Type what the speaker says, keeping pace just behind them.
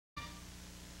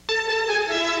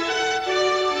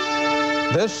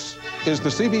This is the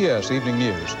CBS Evening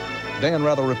News. Dan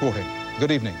Rather reporting.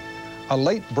 Good evening. A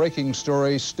late-breaking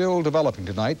story still developing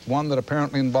tonight, one that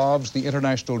apparently involves the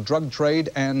international drug trade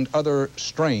and other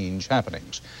strange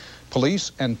happenings.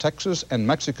 Police in Texas and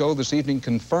Mexico this evening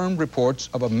confirmed reports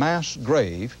of a mass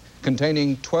grave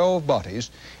containing 12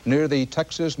 bodies near the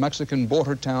Texas-Mexican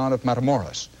border town of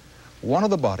Matamoros. One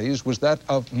of the bodies was that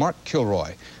of Mark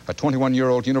Kilroy, a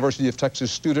 21-year-old University of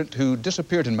Texas student who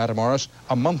disappeared in Matamoros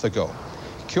a month ago.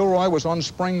 Kilroy was on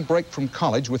spring break from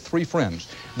college with 3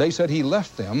 friends. They said he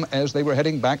left them as they were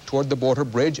heading back toward the border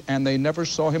bridge, and they never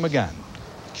saw him again.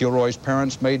 Kilroy's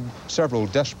parents made several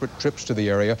desperate trips to the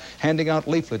area, handing out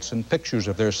leaflets and pictures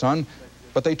of their son,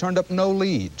 but they turned up no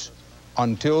leads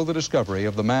until the discovery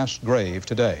of the mass grave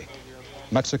today.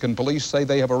 Mexican police say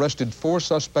they have arrested 4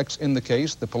 suspects in the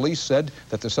case. The police said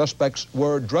that the suspects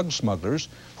were drug smugglers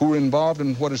who were involved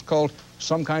in what is called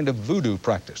some kind of voodoo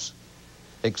practice.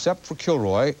 Except for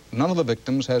Kilroy, none of the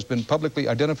victims has been publicly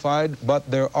identified,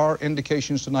 but there are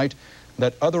indications tonight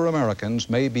that other Americans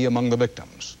may be among the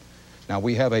victims. Now,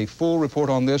 we have a full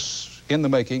report on this in the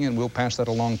making, and we'll pass that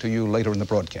along to you later in the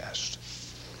broadcast.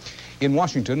 In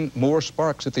Washington, more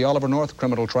sparks at the Oliver North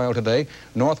criminal trial today.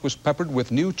 North was peppered with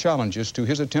new challenges to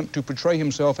his attempt to portray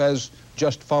himself as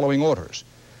just following orders.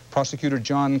 Prosecutor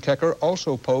John Kecker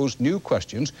also posed new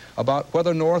questions about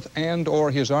whether North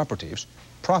and/or his operatives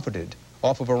profited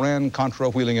off of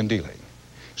Iran-Contra wheeling and dealing.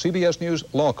 CBS News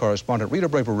law correspondent Rita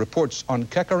Braver reports on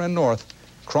Kecker and North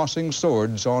crossing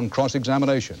swords on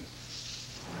cross-examination.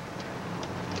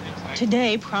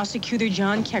 Today, prosecutor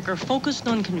John Kecker focused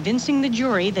on convincing the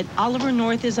jury that Oliver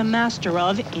North is a master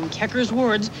of, in Kecker's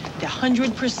words, the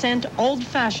 100%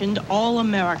 old-fashioned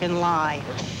all-American lie.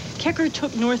 Kecker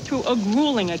took North through a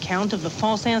grueling account of the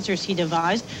false answers he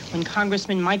devised when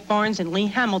Congressman Mike Barnes and Lee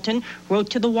Hamilton wrote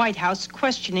to the White House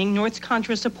questioning North's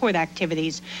Contra support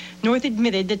activities. North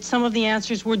admitted that some of the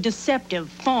answers were deceptive,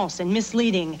 false, and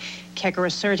misleading. Kecker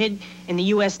asserted, in the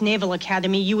U.S. Naval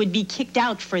Academy, you would be kicked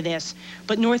out for this.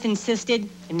 But North insisted,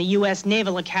 in the U.S.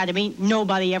 Naval Academy,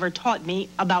 nobody ever taught me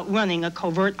about running a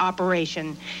covert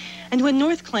operation. And when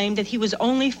North claimed that he was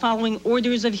only following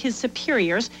orders of his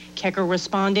superiors, Kecker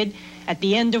responded, at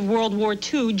the end of World War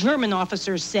II, German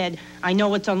officers said, I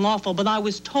know it's unlawful, but I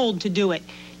was told to do it.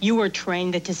 You were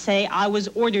trained that to say I was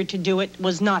ordered to do it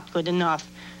was not good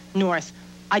enough. North,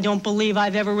 I don't believe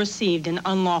I've ever received an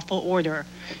unlawful order.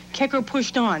 Kecker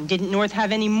pushed on. Didn't North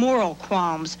have any moral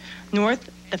qualms? North,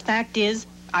 the fact is,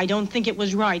 I don't think it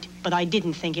was right, but I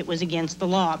didn't think it was against the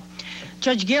law.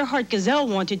 Judge Gerhardt Gazelle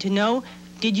wanted to know,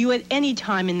 did you at any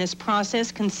time in this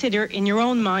process consider in your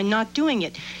own mind not doing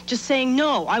it? Just saying,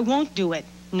 no, I won't do it.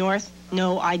 North,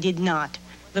 no, I did not.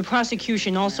 The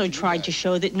prosecution also tried to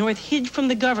show that North hid from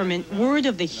the government word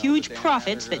of the huge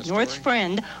profits that North's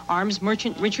friend, arms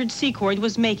merchant Richard Secord,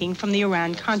 was making from the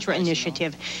Iran-Contra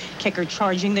initiative. Kecker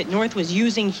charging that North was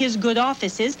using his good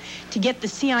offices to get the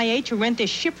CIA to rent a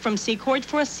ship from Secord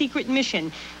for a secret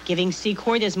mission, giving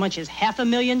Secord as much as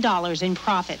 $500,000 in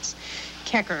profits.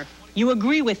 Kecker, you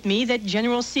agree with me that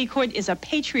General Secord is a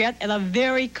patriot at a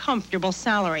very comfortable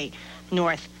salary.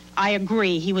 North, I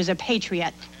agree he was a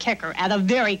patriot. Kecker, at a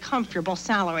very comfortable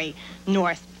salary.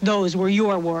 North, those were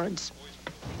your words.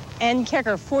 And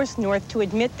Kecker forced North to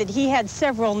admit that he had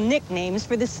several nicknames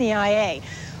for the CIA.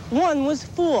 One was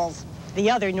fools. The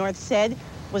other, North said,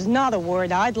 was not a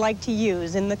word I'd like to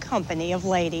use in the company of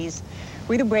ladies.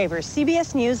 Rita Braver,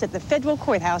 CBS News at the Federal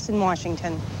Courthouse in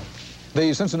Washington.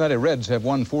 The Cincinnati Reds have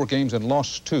won 4 games and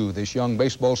lost 2 this young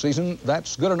baseball season.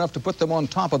 That's good enough to put them on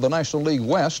top of the National League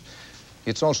West.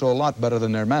 It's also a lot better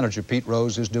than their manager, Pete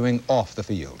Rose, is doing off the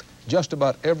field. Just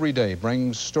about every day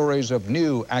brings stories of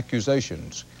new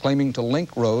accusations claiming to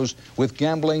link Rose with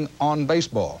gambling on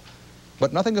baseball.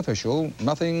 But nothing official,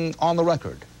 nothing on the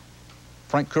record.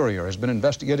 Frank Courier has been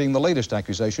investigating the latest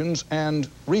accusations and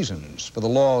reasons for the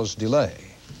law's delay.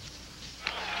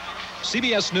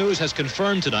 CBS News has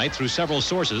confirmed tonight through several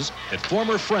sources that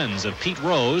former friends of Pete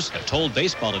Rose have told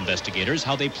baseball investigators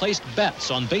how they placed bets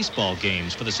on baseball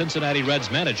games for the Cincinnati Reds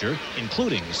manager,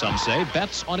 including, some say,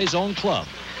 bets on his own club.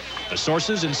 The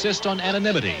sources insist on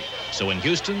anonymity. So in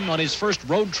Houston, on his first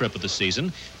road trip of the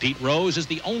season, Pete Rose is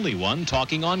the only one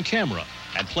talking on camera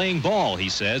and playing ball, he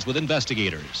says, with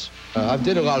investigators. I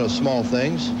did a lot of small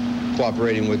things,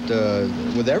 cooperating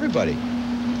with everybody.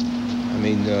 I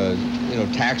mean, you know,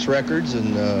 tax records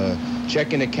and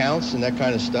checking accounts and that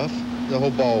kind of stuff. The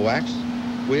whole ball of wax.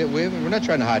 We're not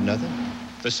trying to hide nothing.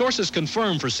 The sources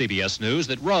confirm for CBS News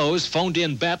that Rose phoned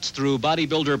in bets through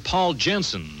bodybuilder Paul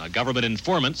Jensen, a government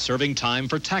informant serving time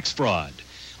for tax fraud.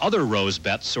 Other Rose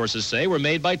bets, sources say, were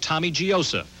made by Tommy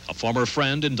Giosa, a former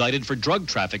friend indicted for drug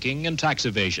trafficking and tax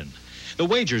evasion. The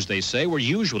wagers, they say, were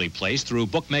usually placed through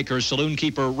bookmaker saloon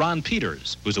keeper Ron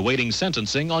Peters, who's awaiting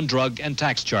sentencing on drug and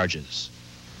tax charges.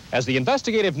 As the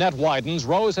investigative net widens,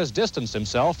 Rose has distanced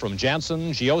himself from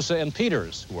Jansen, Giosa, and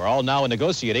Peters, who are all now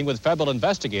negotiating with federal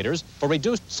investigators for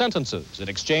reduced sentences in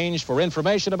exchange for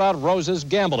information about Rose's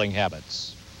gambling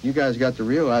habits. You guys got to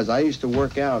realize I used to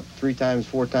work out 3 times,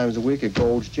 4 times a week at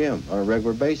Gold's Gym on a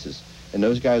regular basis. And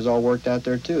those guys all worked out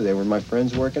there too. They were my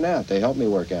friends working out. They helped me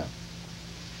work out.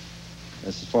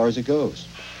 That's as far as it goes.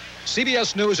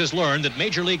 CBS News has learned that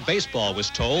Major League Baseball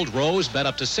was told Rose bet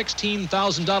up to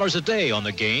 $16,000 a day on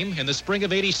the game in the spring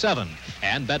of '87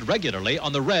 and bet regularly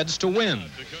on the Reds to win.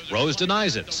 Rose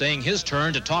denies it, saying his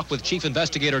turn to talk with Chief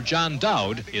Investigator John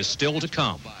Dowd is still to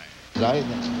come.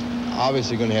 I'm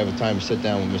obviously going to have a time to sit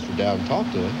down with Mr. Dowd and talk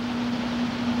to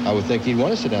him. I would think he'd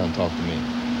want to sit down and talk to me.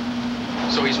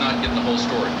 So he's not getting the whole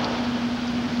story?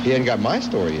 He hasn't got my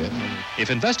story yet. If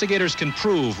investigators can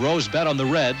prove Rose bet on the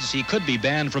Reds, he could be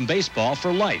banned from baseball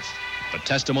for life. But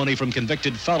testimony from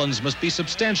convicted felons must be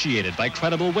substantiated by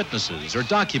credible witnesses or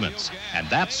documents. And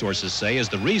that, sources say, is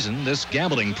the reason this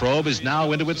gambling probe is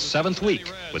now into its 7th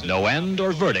week, with no end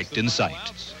or verdict in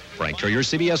sight. Frank Courier,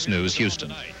 CBS News,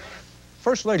 Houston.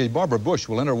 First Lady Barbara Bush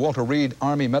will enter Walter Reed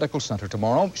Army Medical Center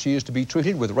tomorrow. She is to be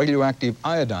treated with radioactive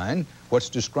iodine, what's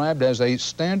described as a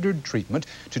standard treatment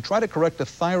to try to correct a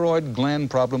thyroid gland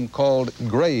problem called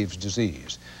Graves'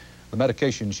 disease. The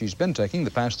medication she's been taking the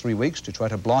past 3 weeks to try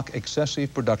to block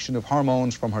excessive production of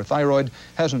hormones from her thyroid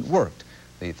hasn't worked.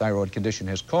 The thyroid condition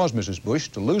has caused Mrs. Bush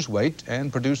to lose weight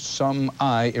and produce some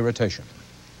eye irritation.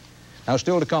 Now,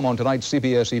 still to come on tonight's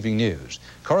CBS Evening News,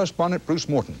 correspondent Bruce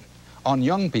Morton on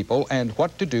young people and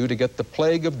what to do to get the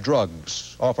plague of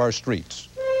drugs off our streets.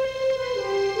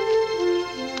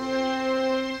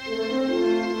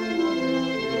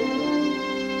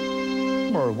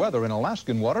 Warmer weather in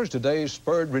Alaskan waters today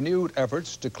spurred renewed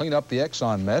efforts to clean up the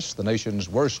Exxon mess, the nation's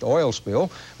worst oil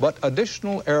spill, but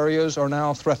additional areas are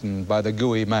now threatened by the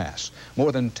gooey mass.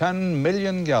 More than 10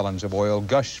 million gallons of oil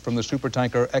gushed from the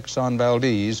supertanker Exxon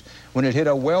Valdez when it hit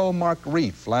a well-marked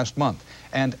reef last month.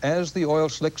 And as the oil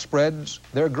slick spreads,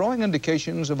 there are growing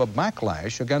indications of a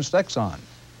backlash against Exxon.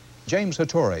 James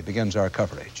Hattori begins our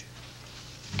coverage.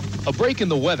 A break in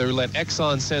the weather let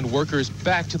Exxon send workers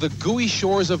back to the gooey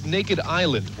shores of Naked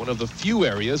Island, one of the few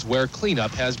areas where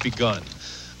cleanup has begun.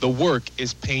 The work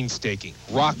is painstaking,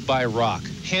 rock by rock,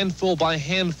 handful by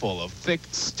handful of thick,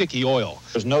 sticky oil.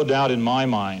 There's no doubt in my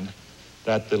mind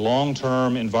that the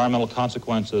long-term environmental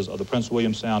consequences of the Prince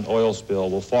William Sound oil spill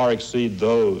will far exceed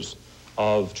those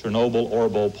of Chernobyl or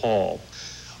Bhopal.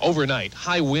 Overnight,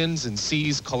 high winds and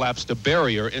seas collapsed a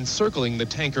barrier encircling the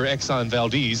tanker Exxon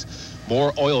Valdez.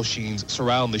 More oil sheens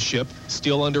surround the ship,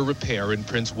 still under repair in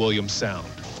Prince William Sound.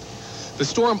 The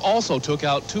storm also took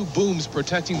out 2 booms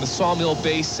protecting the Sawmill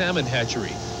Bay salmon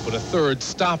hatchery, but a third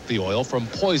stopped the oil from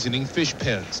poisoning fish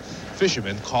pens.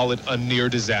 Fishermen call it a near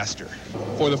disaster.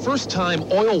 For the first time,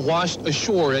 oil washed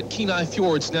ashore at Kenai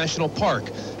Fjords National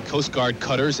Park. Coast Guard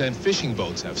cutters and fishing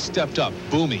boats have stepped up,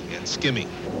 booming and skimming.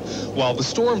 While the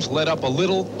storms let up a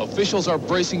little, officials are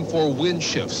bracing for wind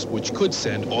shifts, which could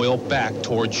send oil back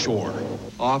toward shore.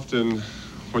 Often,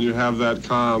 when you have that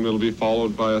calm, it'll be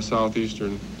followed by a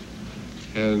southeastern,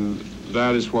 and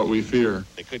that is what we fear.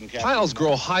 Piles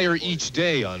grow higher each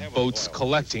day on boats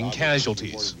collecting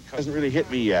casualties. It hasn't really hit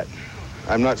me yet.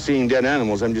 I'm not seeing dead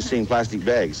animals, I'm just seeing plastic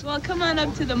bags. Well, come on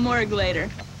up to the morgue later.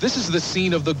 This is the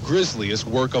scene of the grisliest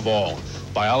work of all.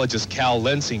 Biologist Cal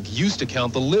Lensing used to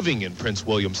count the living in Prince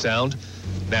William Sound.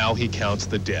 Now he counts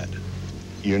the dead.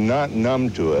 You're not numb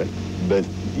to it, but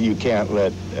you can't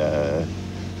let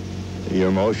your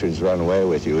emotions run away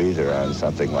with you either on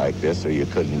something like this, or you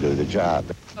couldn't do the job.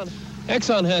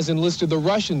 Exxon has enlisted the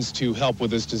Russians to help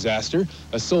with this disaster.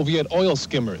 A Soviet oil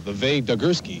skimmer, the Vey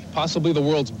Dagursky, possibly the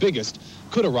world's biggest,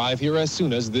 could arrive here as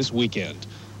soon as this weekend.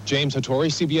 James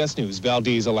Hattori, CBS News,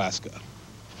 Valdez, Alaska.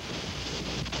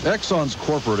 Exxon's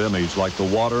corporate image, like the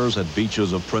waters and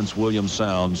beaches of Prince William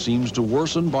Sound, seems to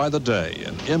worsen by the day,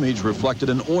 an image reflected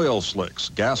in oil slicks,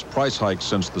 gas price hikes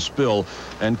since the spill,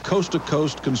 and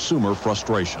coast-to-coast consumer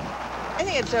frustration. I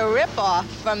think it's a rip-off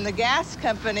from the gas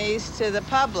companies to the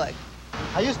public.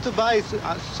 I used to buy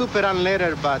super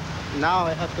unleaded, but now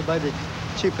I have to buy the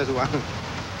cheapest one.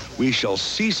 We shall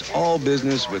cease all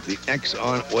business with the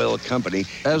Exxon Oil Company.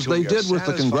 As they did with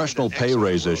the congressional pay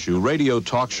raise issue, radio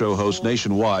talk show hosts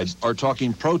nationwide are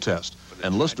talking protest,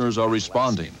 and listeners are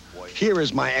responding. Here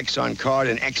is my Exxon card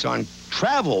and Exxon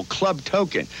Travel Club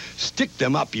token. Stick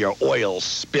them up your oil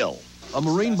spill. A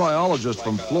marine biologist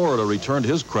from Florida returned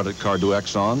his credit card to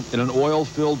Exxon in an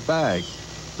oil-filled bag.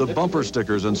 The bumper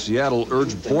stickers in Seattle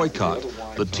urge boycott.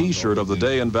 The T-shirt of the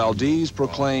day in Valdez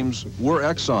proclaims, "We're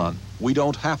Exxon. We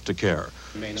don't have to care."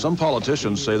 Some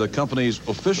politicians say the company's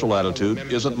official attitude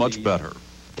isn't much better.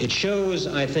 It shows,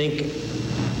 I think,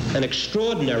 an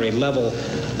extraordinary level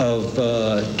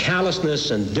of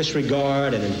callousness and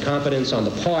disregard and incompetence on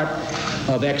the part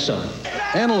of Exxon.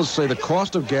 Analysts say the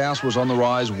cost of gas was on the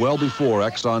rise well before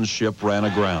Exxon's ship ran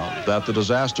aground, that the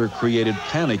disaster created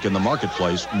panic in the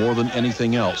marketplace more than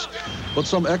anything else. But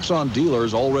some Exxon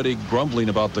dealers already grumbling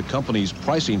about the company's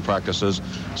pricing practices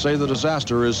say the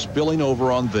disaster is spilling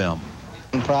over on them.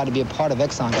 I'm proud to be a part of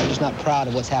Exxon. I'm just not proud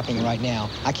of what's happening right now.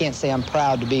 I can't say I'm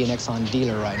proud to be an Exxon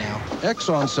dealer right now.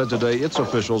 Exxon said today its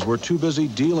officials were too busy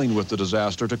dealing with the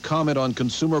disaster to comment on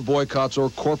consumer boycotts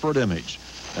or corporate image.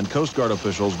 And Coast Guard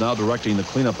officials now directing the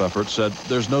cleanup effort said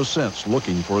there's no sense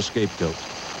looking for a scapegoat.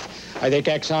 I think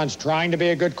Exxon's trying to be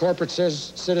a good corporate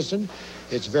citizen.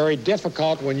 It's very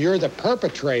difficult when you're the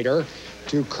perpetrator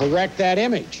to correct that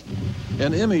image.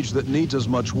 An image that needs as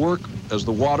much work as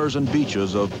the waters and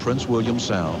beaches of Prince William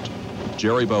Sound.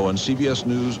 Jerry Bowen, CBS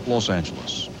News, Los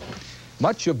Angeles.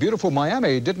 Much of beautiful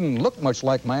Miami didn't look much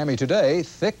like Miami today.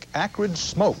 Thick, acrid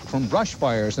smoke from brush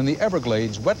fires in the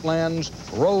Everglades wetlands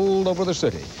rolled over the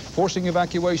city, forcing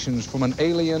evacuations from an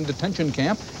alien detention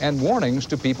camp and warnings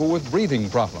to people with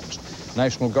breathing problems.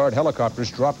 National Guard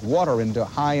helicopters dropped water into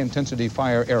high-intensity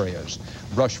fire areas.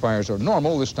 Brush fires are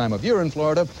normal this time of year in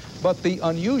Florida, but the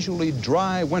unusually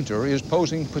dry winter is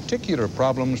posing particular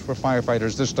problems for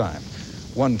firefighters this time.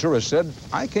 One tourist said,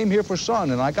 "I came here for sun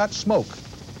and I got smoke."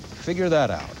 Figure that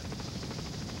out.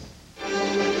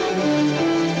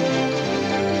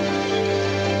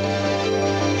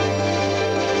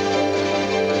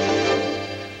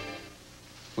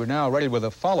 We're now ready with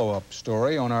a follow-up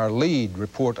story on our lead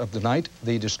report of the night,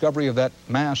 the discovery of that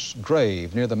mass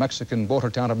grave near the Mexican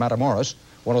border town of Matamoros.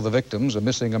 One of the victims, a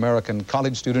missing American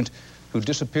college student who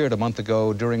disappeared a month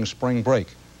ago during spring break.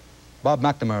 Bob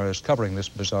McNamara is covering this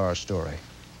bizarre story.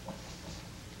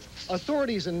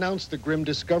 Authorities announced the grim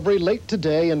discovery late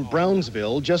today in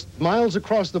Brownsville, just miles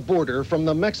across the border from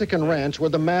the Mexican ranch where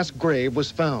the mass grave was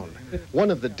found.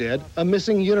 One of the dead, a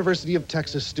missing University of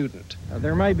Texas student.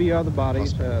 There may be other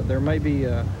bodies. There may be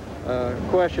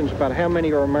questions about how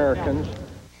many are Americans.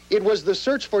 It was the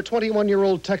search for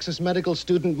 21-year-old Texas medical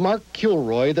student Mark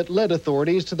Kilroy that led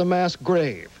authorities to the mass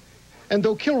grave. And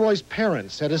though Kilroy's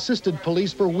parents had assisted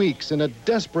police for weeks in a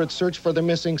desperate search for their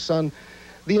missing son,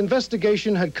 the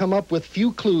investigation had come up with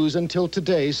few clues until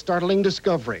today's startling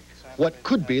discovery, what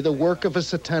could be the work of a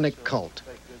satanic cult.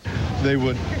 They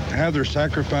would have their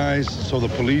sacrifice so the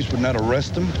police would not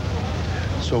arrest them,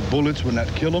 so bullets would not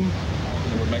kill them,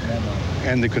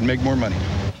 and they could make more money.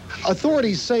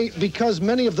 Authorities say because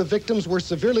many of the victims were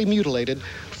severely mutilated,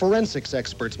 forensics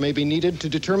experts may be needed to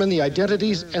determine the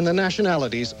identities and the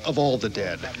nationalities of all the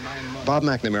dead. Bob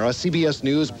McNamara, CBS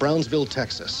News, Brownsville,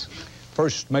 Texas.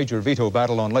 First major veto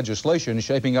battle on legislation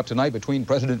shaping up tonight between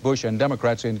President Bush and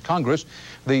Democrats in Congress.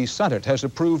 The Senate has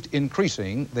approved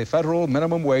increasing the federal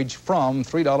minimum wage from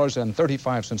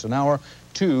 $3.35 an hour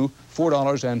to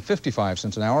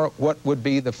 $4.55 an hour, what would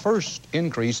be the first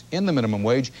increase in the minimum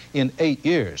wage in 8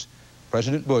 years.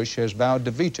 President Bush has vowed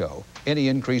to veto any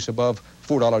increase above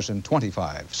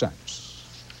 $4.25.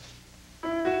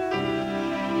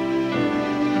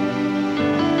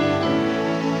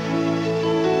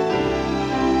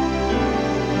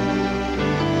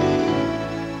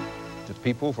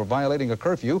 People for violating a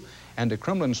curfew, and a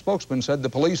Kremlin spokesman said the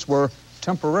police were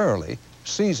temporarily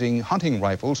seizing hunting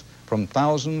rifles from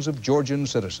thousands of Georgian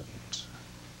citizens.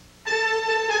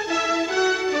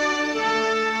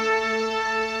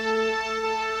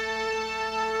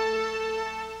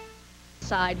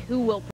 Who will